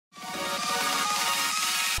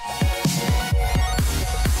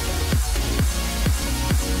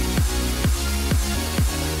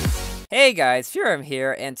Hey guys, Furum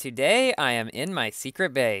here, and today I am in my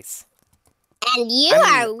secret base. And you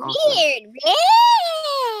are weird.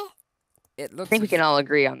 It I looks. think we can all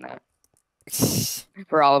agree on that.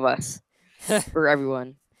 For all of us. For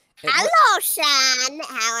everyone. Hello, Sean.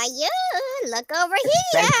 How are you? Look over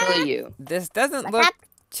here. Especially you. This doesn't What's look up?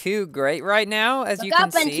 too great right now, as you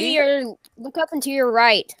can see. Look up and to your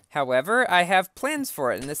right. However, I have plans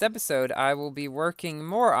for it. In this episode, I will be working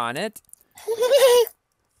more on it.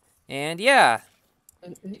 And yeah.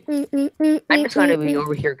 I'm just going to be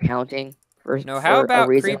over here counting. No, how about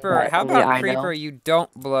Creeper? How about I Creeper? know. You don't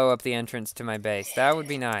blow up the entrance to my base. That would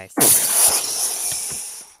be nice.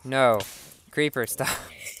 No, Creeper, stop.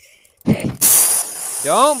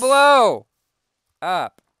 Don't blow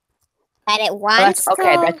up. But it wants to.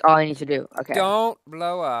 Okay, that's all I need to do. Okay. Don't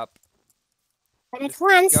blow up. But it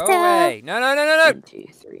wants Go to. away. No. 1, 2,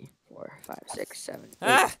 3, 4, 5, 6, 7,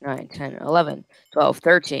 8, 9, 10, 11, 12,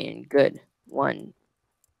 13. Good. 1,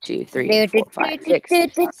 2, 3, 4, 5, 6,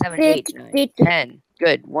 7, 8, 9, 10.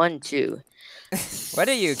 Good. 1, 2. What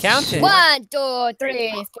are you counting? 1, 2,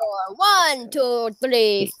 3, 4. 1, 2,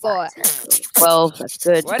 3, 4. 12. That's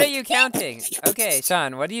good. What are you counting? Okay,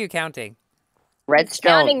 Sean, what are you counting? Redstone.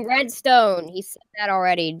 Counting redstone. He said that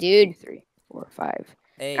already, dude. 3, 4, 5.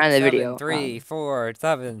 8, On the 7, video. 3, 4,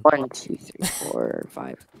 7. 1, 2, 3, 4,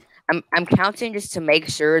 5. I'm counting just to make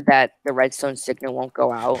sure that the redstone signal won't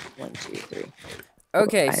go out. 1, 2, 3.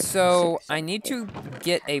 Okay, 5, so 6, 7, I need 8. to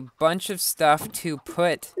get a bunch of stuff to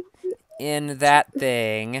put in that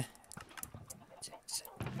thing.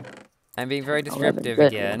 I'm being very descriptive 11,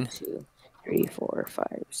 again. 1, 2, 3, 4,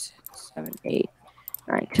 5, 6, 7, 8,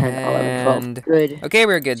 9, 10, 11, 12. And Good. okay,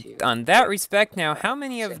 we're good on that respect. Now, how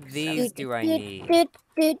many of these do I need? Oh,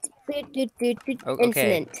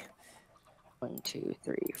 okay. Infinite. 1, 2,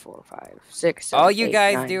 3, 4, 5, 6, 7, All you 8,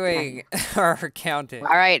 guys 9, doing are counting.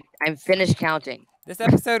 All right, I'm finished counting. This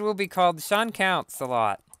episode will be called Sean Counts a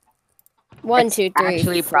Lot. 1, 2, 3.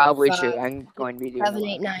 Actually, probably 4, true. 5, I'm going to be doing 7,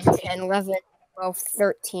 8, 9, 10, 11, 12,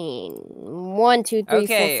 13. 1, 2, 3,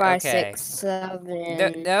 Okay, 4, 5, okay. 6,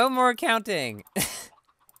 7. No more counting.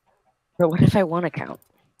 But what if I want to count?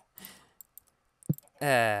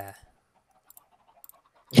 What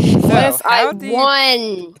if I how do you-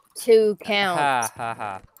 won to count?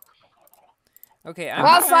 Ha. Okay,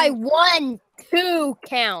 What if I won to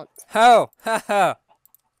count? Ho, ha.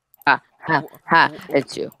 Ha,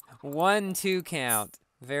 it's you. 1, 2 count.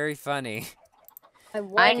 Very funny.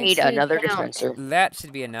 I need another dispenser. That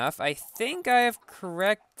should be enough. I think I have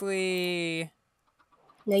correctly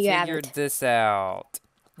No, you figured haven't. this out.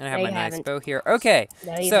 And I have No, my you nice haven't. bow here. Okay,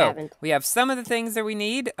 No, you so haven't. we have some of the things that we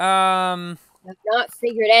need. You have not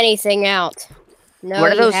figured anything out. No,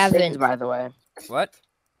 What are you those haven't. things, by the way? What?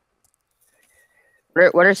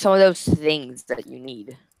 What are some of those things that you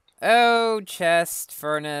need? Oh, chest,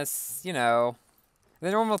 furnace, you know,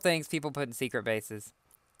 the normal things people put in secret bases.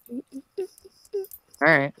 All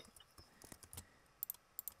right.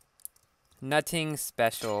 Nothing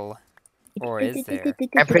special. Or is there?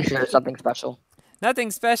 I'm pretty sure there's something special.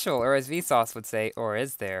 Nothing special, or as Vsauce would say, or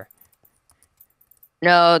is there?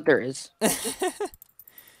 No, there is.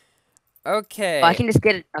 Okay. Oh, I can just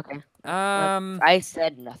get it. Okay. I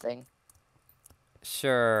said nothing.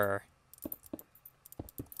 Sure.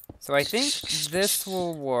 So I think this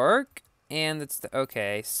will work, and it's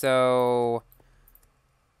okay. So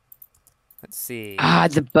let's see. Ah,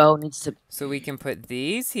 the bow needs to. So we can put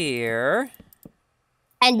these here.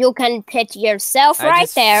 And you can put yourself right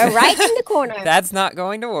there, right in the corner. That's not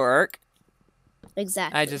going to work.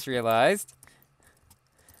 Exactly. I just realized.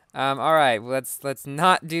 All right, let's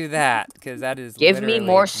not do that because that is Give me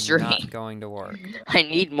more not string. going to work. I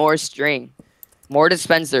need more string. More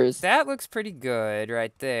dispensers. That looks pretty good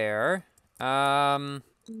right there. I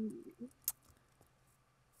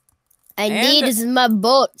need my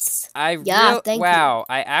boats. Wow,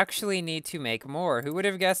 I actually need to make more. Who would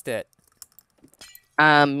have guessed it?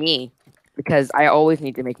 Me. Because I always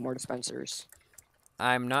need to make more dispensers.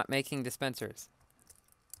 I'm not making dispensers.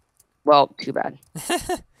 Well, too bad.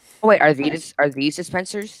 Oh, wait, are these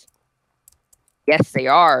dispensers? Yes, they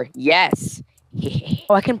are. Yes.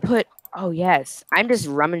 Oh, I can put. Oh, yes. I'm just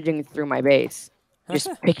rummaging through my base, just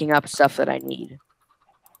picking up stuff that I need.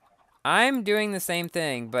 I'm doing the same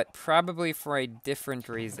thing, but probably for a different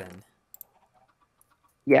reason.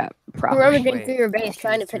 Yeah, probably. You're rummaging through your base, 2,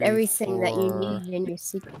 trying to put 3, everything that you 4. need in your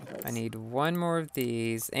secret place. I need one more of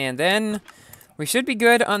these, and then we should be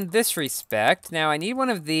good on this respect. Now, I need one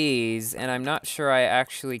of these, and I'm not sure I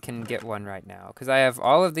actually can get one right now, because I have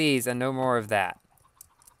all of these and no more of that.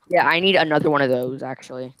 Yeah, I need another one of those,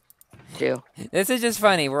 actually. too. This is just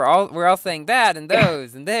funny. We're all saying that and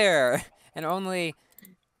those and there, and only.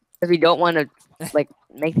 Because we don't want to like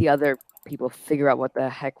make the other people figure out what the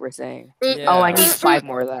heck we're saying. Yeah. Oh, I need 5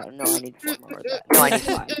 more of that. No, I need 4 more of that. No, I need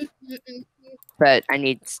 5. But I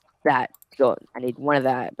need that to go. I need 1 of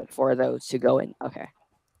that, but 4 of those to go in. Okay.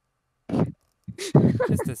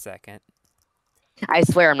 Just a second. I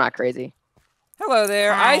swear I'm not crazy. Hello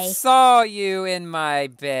there. I Hi. saw you in my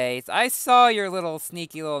base. I saw your little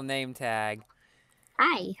sneaky little name tag.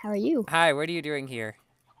 Hi, how are you? Hi, what are you doing here?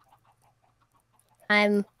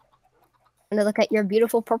 I'm gonna look at your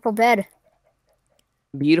beautiful purple bed.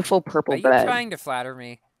 Beautiful Are purple you bed. trying to flatter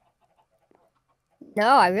me? No,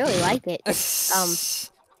 I really like it.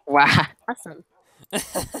 It's Wow. awesome.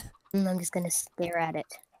 I'm just gonna stare at it.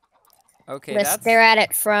 Okay, I'm gonna stare at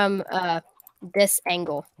it from this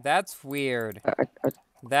angle. that's weird. Uh, uh,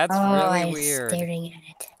 That's Oh, really I'm weird. staring at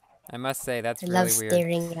it. I must say that's I really love weird.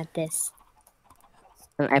 staring at this.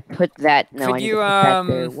 and I put that. No, Could I need you, to put that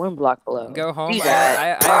there. 1 block below. Go home. Do that. I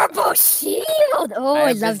have, Purple shield! Oh,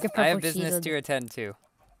 I love the I have purple business shield. to attend to.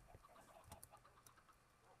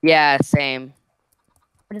 Yeah, same.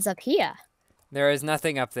 What is up here? There is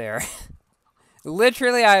nothing up there.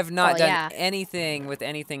 Literally, I have not Oh, done yeah. anything with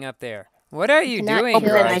anything up there. What are you cannot doing, kill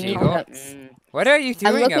Garage any Eagle? pets. What are you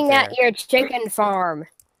I'm doing up looking there? at your chicken farm.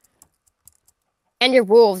 And your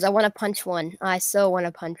wolves. I want to punch one. I so want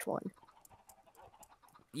to punch one.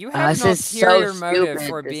 You have This an is so ulterior motive stupid.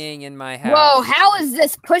 for This- being in my house. Whoa, how is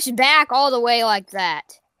this pushed back all the way like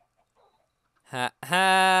that? Ha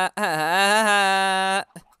ha ha ha.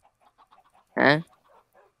 Huh?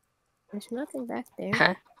 There's nothing back there.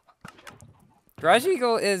 Huh? Garage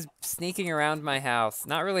Eagle is sneaking around my house.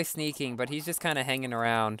 Not really sneaking, but he's just kind of hanging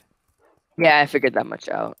around. Yeah, I figured that much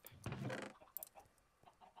out.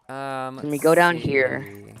 Let me go down here.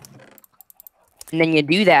 And then you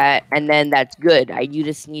do that, and then that's good. You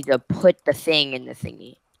just need to put the thing in the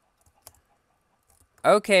thingy.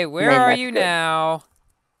 Okay, where then are that's you good. now?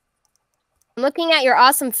 I'm looking at your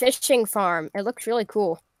awesome fishing farm. It looks really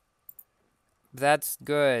cool. That's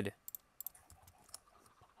good.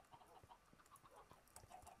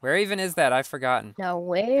 Where even is that? I've forgotten. Now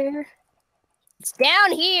where? It's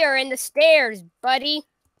down here in the stairs, buddy.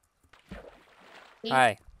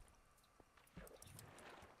 Hi.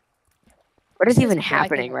 What is even So I can-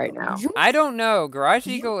 happening right now? I don't know. Garage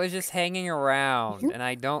Eagle is just hanging around, and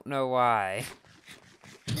I don't know why.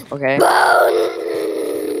 Okay. Bones!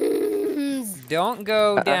 Don't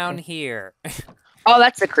go Okay. down here. Oh,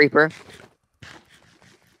 that's a creeper.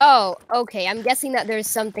 Oh, okay. I'm guessing that there's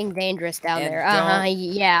something dangerous down And there. don't-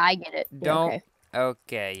 Yeah, I get it. Yeah, Don't. Okay.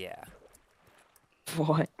 Okay, yeah.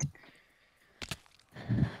 What?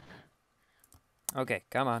 Okay,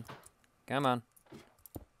 come on. Come on.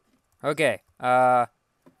 Okay, I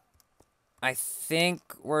think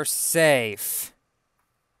we're safe.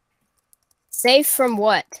 Safe from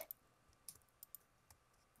what?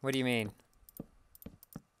 What do you mean?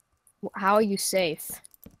 How are you safe?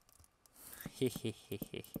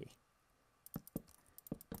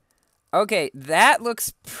 Okay, that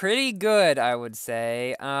looks pretty good, I would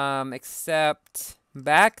say. Except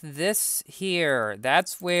back this here,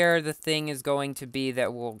 that's where the thing is going to be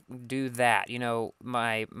that will do that. You know,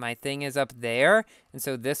 my thing is up there, and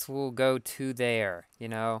so this will go to there, you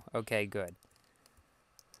know? Okay, good.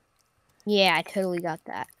 Yeah, I totally got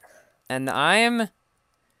that. And I'm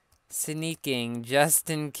sneaking just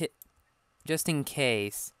in case.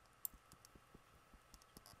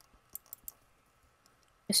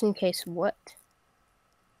 Just in case what?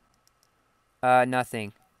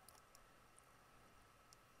 Nothing.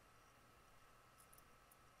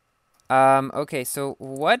 Okay, so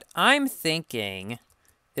what I'm thinking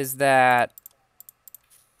is that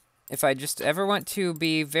if I just ever want to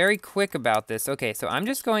be very quick about this, okay, so I'm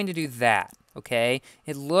just going to do that, okay?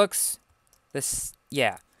 It looks this,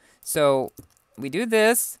 yeah. So we do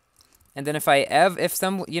this, and then if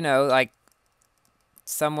some, you know, like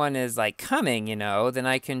someone is like coming, you know, then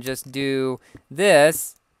I can just do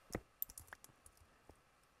this.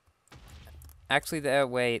 Actually,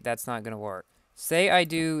 wait, that's not gonna work. Say I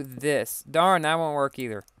do this. Darn, that won't work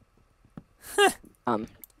either.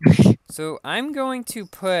 So I'm going to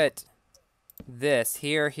put this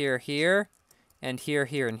here, here, here, and here,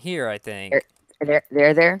 here, and here, I think.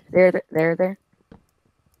 There.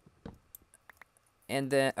 And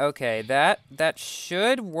then, okay, that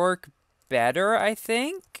should work better, I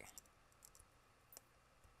think.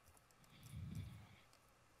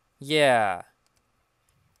 Yeah.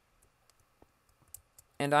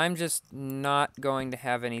 And I'm just not going to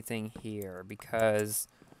have anything here because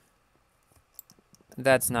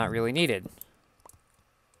that's not really needed.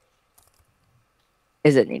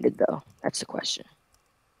 Is it needed though? That's the question.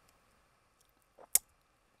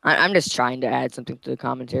 I'm just trying to add something to the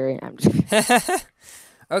commentary. I'm just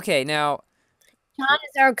Okay, now, Sean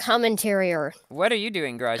is our commentarier. what are you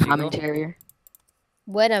doing, Garage Eagle? commentary.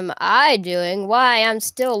 What am I doing? Why, I'm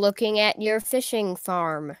still looking at your fishing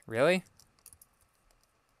farm. Really?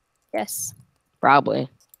 Yes. Probably.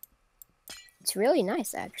 It's really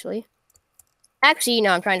nice, actually. Actually, you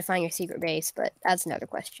know, I'm trying to find your secret base, but that's another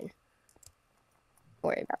question. Don't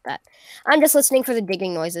worry about that. I'm just listening for the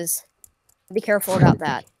digging noises. Be careful about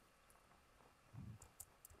that.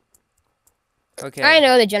 Okay. I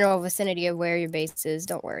know the general vicinity of where your base is.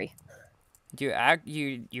 Don't worry.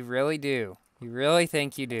 You really do. You really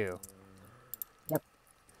think you do. Yep.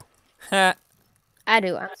 Ha. I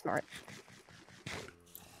do. I'm smart.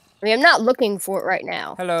 I mean, I'm not looking for it right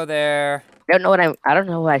now. Hello there. I don't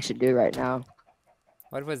know what I should do right now.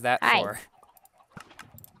 What was that Hi. for?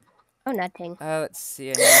 Oh, nothing. Let's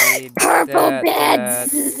see. I need Purple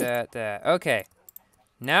beds! that. Okay.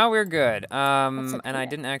 Now we're good. What's up And I here?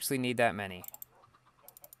 didn't actually need that many.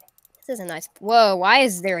 This is a nice. Whoa, why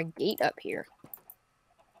is there a gate up here?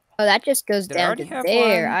 Oh, that just goes Did I down already to have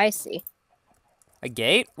there. one? I see. A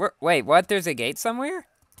gate? Wait, what? There's a gate somewhere?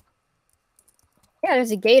 Yeah,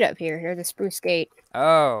 there's a gate up here. There's a spruce gate.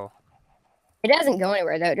 Oh. It doesn't go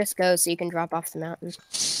anywhere, though. It just goes so you can drop off the mountain.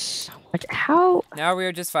 How? Now we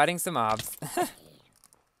are just fighting some mobs.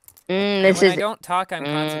 This When is. I don't talk, I'm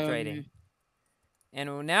concentrating.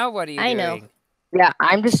 And now what are you I know. doing? Yeah,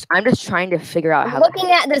 I'm just trying to figure out I'm how.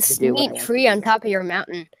 looking at this to do what I neat want tree to on do. top of your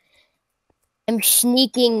mountain. I'm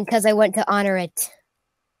sneaking because I want to honor it.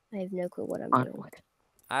 I have no clue what I'm On doing. what?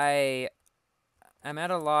 I'm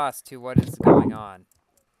at a loss to what is going on.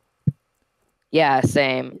 Yeah,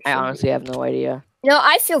 same. You I should honestly have no idea. No,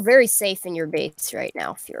 I feel very safe in your base right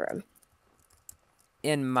now, Furum.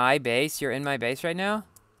 In my base? You're in my base right now?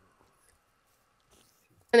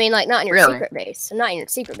 I mean, like, not in your Really? secret base. I'm not in your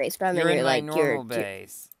secret base, but I mean, You're in you're my like, normal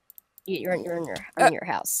base. you're in your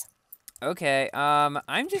house. Okay,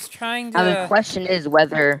 I'm just trying Now the to... question is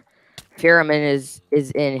whether Firaman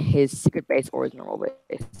is in his secret base or his normal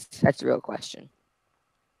base. That's the real question.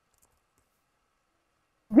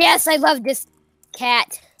 Yes, I love this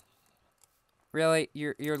cat. Really?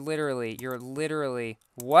 You're literally...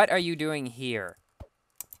 What are you doing here?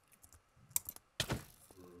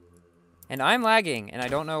 And I'm lagging, and I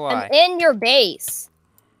don't know why. I'm in your base.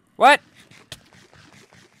 What?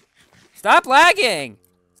 Stop lagging!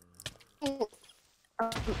 You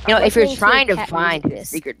know, if you're trying to find his this.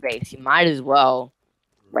 secret base, you might as well,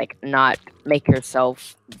 like, not make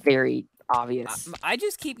yourself very obvious. I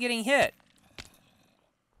just keep getting hit.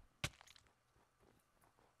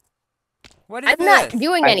 What is I'm this? not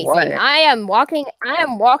doing By anything. what? I am walking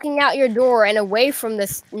out your door and away from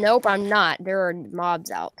this. Nope, I'm not. There are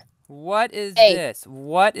mobs out. What is Hey. this?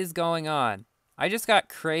 What is going on? I just got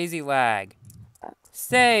crazy lag.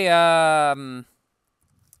 Say, Yeah?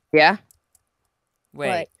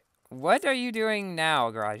 wait. What are you doing now,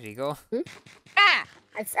 Garage Eagle? Ah!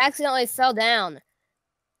 I accidentally fell down.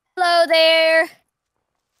 Hello there.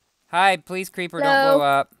 Hi, please, creeper, don't Hello. blow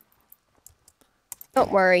up.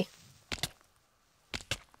 Don't worry.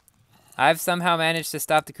 I've somehow managed to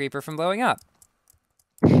stop the creeper from blowing up.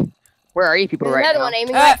 Where are you people There's right another now? one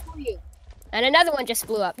aiming Ah! right for you. And another one just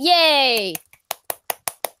blew up. Yay!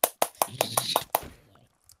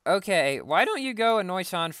 Okay, why don't you go annoy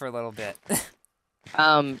Sean for a little bit?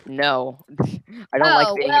 No. I don't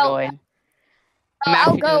like being annoyed. I'm I'll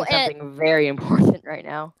actually go doing something very important right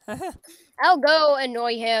now. I'll go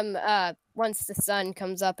annoy him once the sun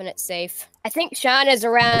comes up and it's safe. I think Sean is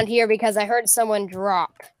around here because I heard someone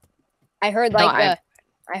drop. I heard No, I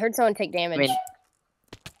heard someone take damage. mean-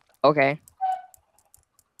 Okay.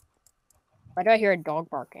 Why do I hear a dog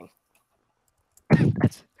barking?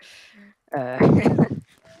 That's,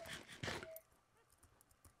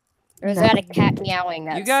 Or is that a cat meowing?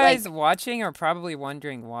 That's You guys like, watching are probably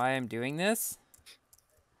wondering why I'm doing this.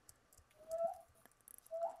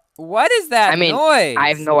 What is that I mean, noise? I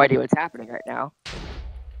have no idea what's happening right now.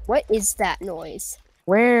 what is that noise?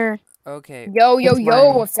 Where? Okay, Yo, yo, It's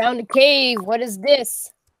yo, mine. I found a cave. What is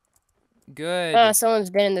this? good. Someone's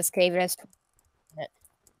been in this cave. That's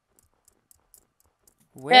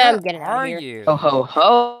Where I'm getting out of are here. you? Ho ho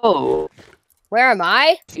ho! Where am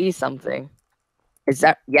I? See something. Is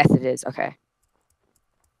that? Yes, it is. Okay.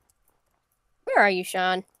 Where are you,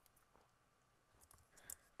 Sean?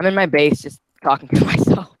 I'm in my base, just talking to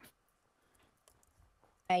myself.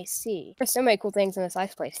 I see. There's so many cool things in this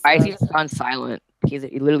ice place. I see he's on silent. He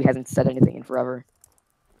literally hasn't said anything in forever.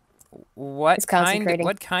 What It's concentrating.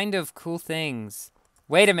 what kind of cool things?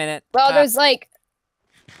 Wait a minute. Well, there's like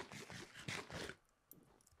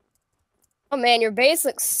Oh man, your base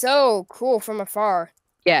looks so cool from afar.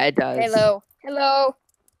 Yeah, it does. Hello. Hello.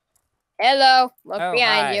 Hello. Look Oh,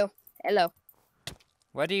 behind hi. you. Hello.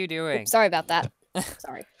 What are you doing? Oops, sorry about that.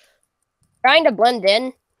 Sorry. Trying to blend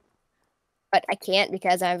in, but I can't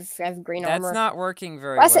because I've green That's armor. not working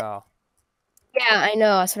very What's it? well. Yeah, I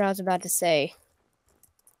know. That's what I was about to say.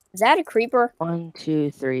 Is that a creeper? 1,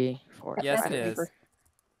 2, 3, 4, Yes, That's it a 5, is. creeper.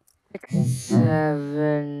 6,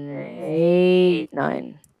 7, 8,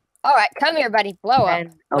 9, All right, come here, buddy. Blow up. 10,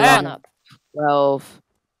 Blow on 11, up. 12,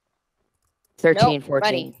 13, Nope, 14.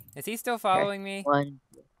 buddy. Is he still following me? 1.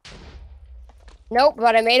 Nope,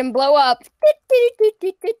 but I made him blow up.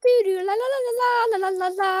 La, la, la, la, la, la,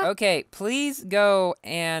 la. Okay, please go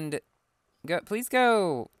and please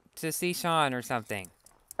go to see Sean or something.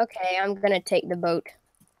 Okay, I'm gonna take the boat.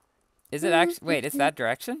 Is it actually? Wait, it's that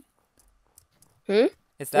direction? Hmm?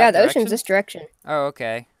 It's that Yeah, the direction? ocean's this direction. Oh,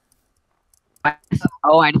 okay.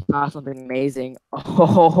 Oh, I just saw something amazing.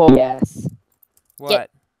 Oh, yes. What?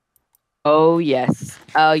 Oh, yes.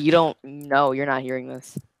 You don't. No, you're not hearing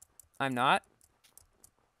this. I'm not?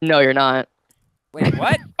 No, you're not. Wait,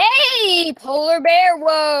 what? Hey, polar bear!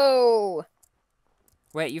 Whoa!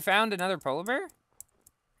 Wait, you found another polar bear?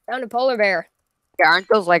 Found a polar bear. Yeah, aren't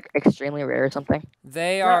those like extremely rare or something?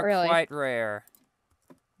 They Not are really. quite rare.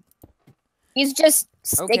 He's just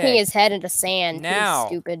sticking Okay. his head into sand. Now. He's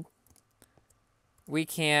stupid. We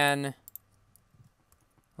can...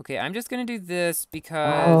 Okay, I'm just gonna do this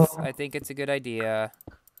because I think it's a good idea.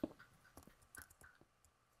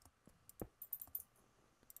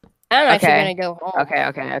 I'm actually Okay. gonna go home.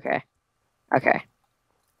 Okay.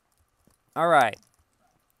 Alright.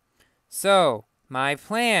 So, my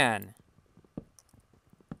plan.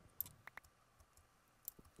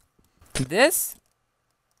 This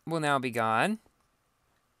will now be gone.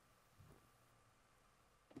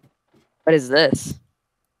 What is this?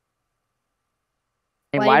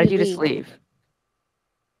 And why did you just leave?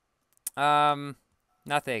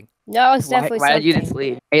 Nothing. No, it's Why, definitely why something. did you just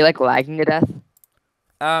leave? Are you like lagging to death?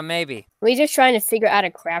 Maybe. We're just trying to figure out how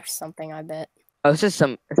to craft something, I bet. Oh, this is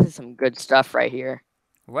some good stuff right here.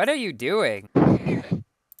 What are you doing? What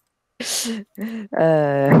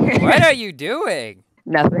What are you doing?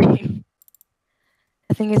 Nothing.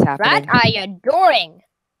 Nothing is happening. That I adoring.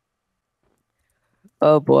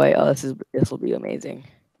 Oh boy. Oh, this will be amazing.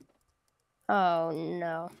 Oh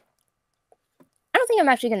no. I don't think I'm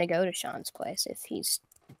actually gonna go to Sean's place if he's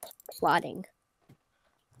plotting.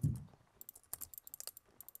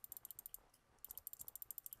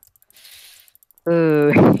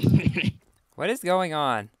 Ooh. What is going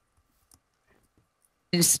on?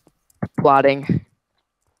 Just plotting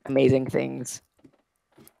amazing things.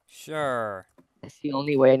 Sure. That's the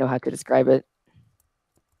only way I know how to describe it.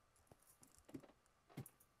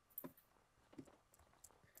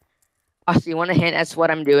 Austin, you want a hint as to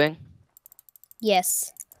what I'm doing?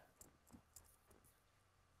 Yes.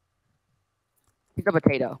 Pick a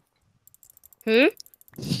potato. Hmm?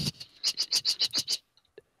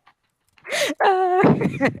 Uh,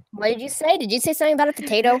 What did you say? Did you say something about a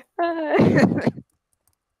potato?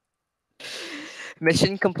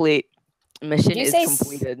 Mission complete. Mission you is say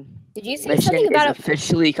completed. Did you say Mission something is about a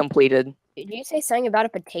officially completed. Did you say something about a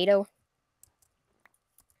potato?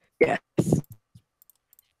 Yes.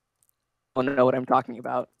 Will know what I'm talking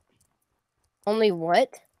about. Only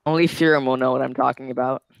what? Only Furum will know what I'm talking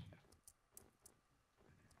about.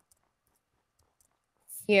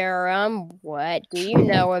 What do you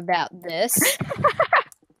know about this?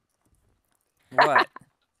 What?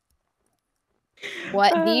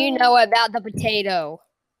 What do you know about the potato?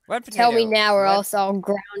 What potato? Tell me now, or What? else I'll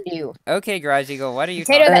ground you. Okay, Garage Eagle, what are you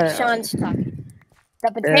Potato talking that about? Sean's talking.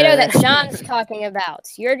 The potato that Sean's talking about.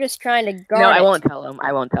 You're just trying to guard No, I it. won't tell him.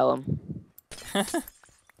 I won't tell him.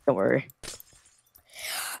 Don't worry.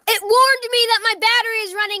 It warned me that my battery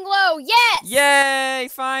is running low. Yes. Yay!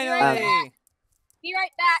 Finally! Be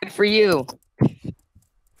right back. Good for you.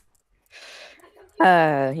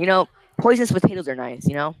 You know, poisonous potatoes are nice.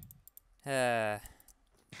 You know,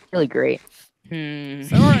 really great.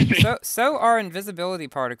 So are invisibility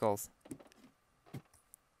particles.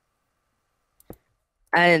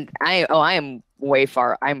 And I am way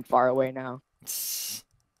far. I'm far away now.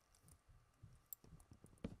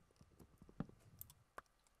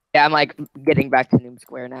 Yeah, I'm like getting back to Noom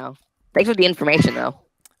Square now. Thanks for the information, though.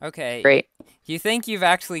 Okay. Great. You think you've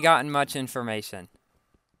actually gotten much information?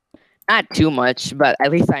 Not too much, but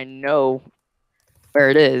at least I know where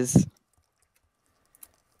it is.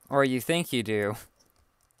 Or you think you do?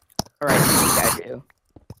 Or I think I do.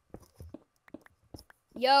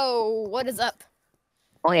 Yo, what is up?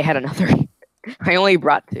 Only I had another. I only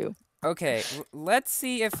brought 2. Okay, let's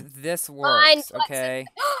see if this Mine works, Plex okay?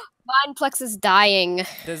 Mineplex is dying.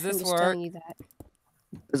 Does I'm this just work? telling you that.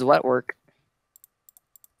 Does what work?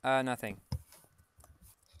 Nothing.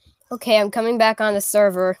 Okay, I'm coming back on the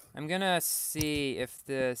server. I'm gonna see if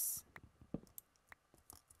this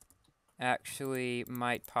actually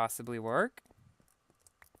might possibly work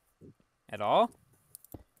at all.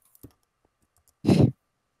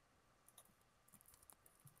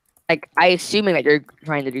 Like, I assuming that you're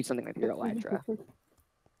trying to do something with your elytra.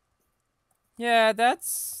 Yeah,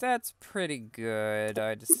 that's pretty good,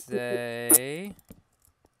 I'd say.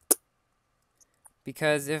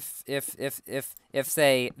 Because if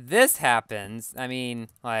say this happens, I mean,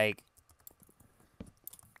 like,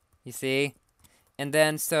 you see? And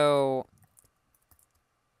then so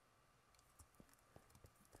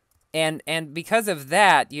and because of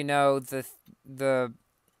that, you know, the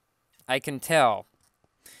I can tell.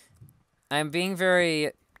 I'm being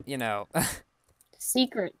very, you know,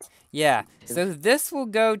 Secret. yeah. So this will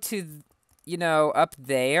go to, you know, up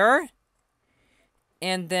there.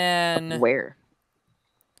 And then Where?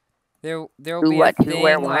 there'll Who, be a what, who,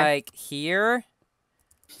 where, thing why? like here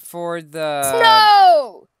for the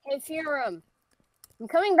Snow! Ethereum. I'm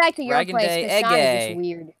coming back to your Dragon place Day because Sean is just Egg.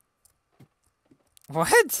 weird.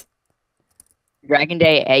 What? Dragon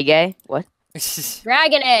Day Egg? What?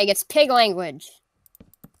 Dragon egg, it's pig language.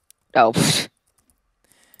 Oh.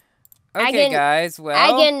 Okay, Agan- guys. Well,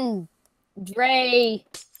 Agan Dre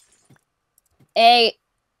A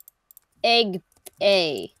Egg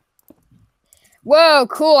A. Whoa,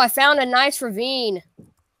 cool. I found a nice ravine.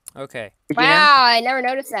 okay. Did you know? Wow, I never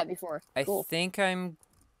noticed that before. I Cool. think I'm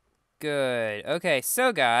good. Okay,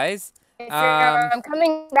 so guys, I'm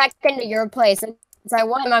coming back into your place.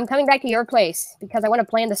 I'm coming back to your place because I want to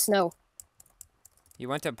play in the snow. you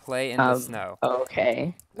want to play in the snow.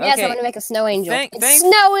 Okay. Yes, I Okay. want to make a snow angel. It's thanks-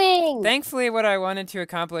 snowing! Thankfully, what I wanted to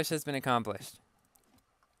accomplish has been accomplished.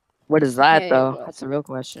 What is that, Okay, though? well. That's the real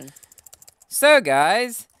question. So,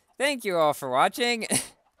 guys, thank you all for watching.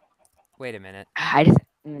 Wait a minute. I just,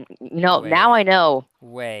 you know, Wait. now I know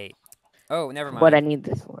Wait. Oh, never mind. what I need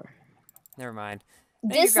this for. Never mind.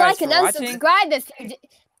 Thank you guys Dislike for and watching. unsubscribe if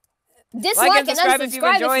you dislike Like and subscribe if you've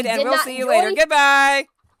enjoyed, and we'll see you later. Goodbye.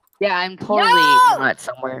 Yeah, I'm totally No! not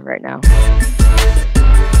somewhere right now.